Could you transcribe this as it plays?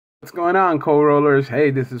What's going on, co-rollers?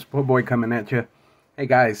 Hey, this is Po Boy coming at you. Hey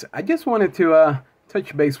guys, I just wanted to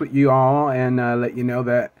touch base with you all and let you know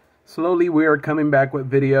that slowly we are coming back with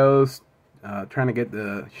videos, trying to get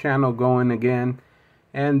the channel going again.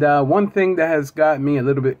 And one thing that has got me a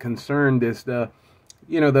little bit concerned is the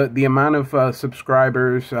amount of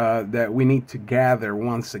subscribers that we need to gather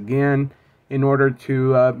once again in order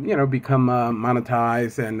to become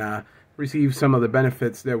monetized and receive some of the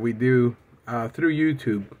benefits that we do through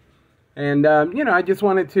YouTube. And, I just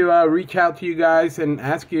wanted to reach out to you guys and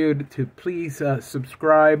ask you to please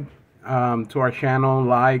subscribe to our channel,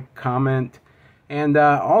 like, comment. And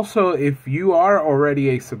also, if you are already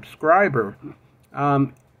a subscriber,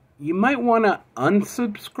 you might want to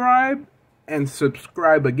unsubscribe and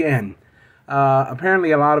subscribe again.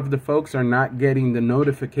 Apparently, a lot of the folks are not getting the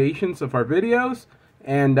notifications of our videos.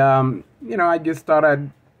 And, I just thought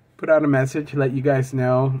I'd put out a message, let you guys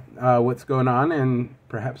know what's going on, and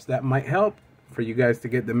perhaps that might help for you guys to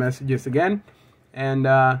get the messages again. And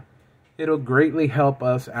it'll greatly help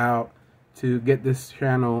us out to get this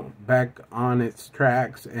channel back on its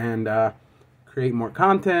tracks and create more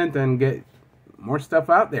content and get more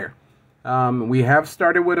stuff out there. We have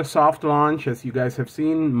started with a soft launch, as you guys have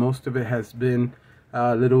seen. Most of it has been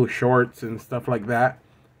little shorts and stuff like that,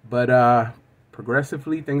 but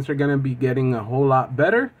progressively things are going to be getting a whole lot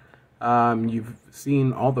better. You've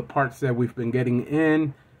seen all the parts that we've been getting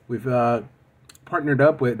in. We've partnered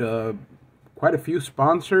up with quite a few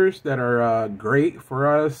sponsors that are great for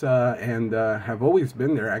us and have always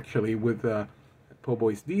been there actually with Po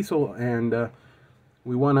Boy's Diesel, and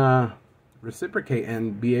we want to reciprocate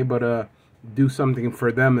and be able to do something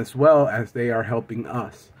for them as well as they are helping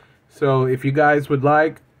us. So if you guys would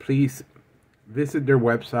like, please visit their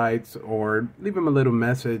websites or leave them a little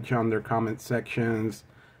message on their comment sections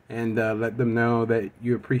and let them know that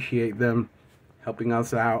you appreciate them helping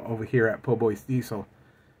us out over here at Po Boy's Diesel.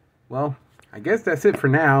 Well, I guess that's it for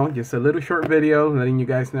now. Just a little short video letting you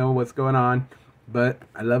guys know what's going on. But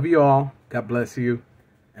I love you all. God bless you.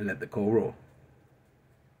 And let the coal roll.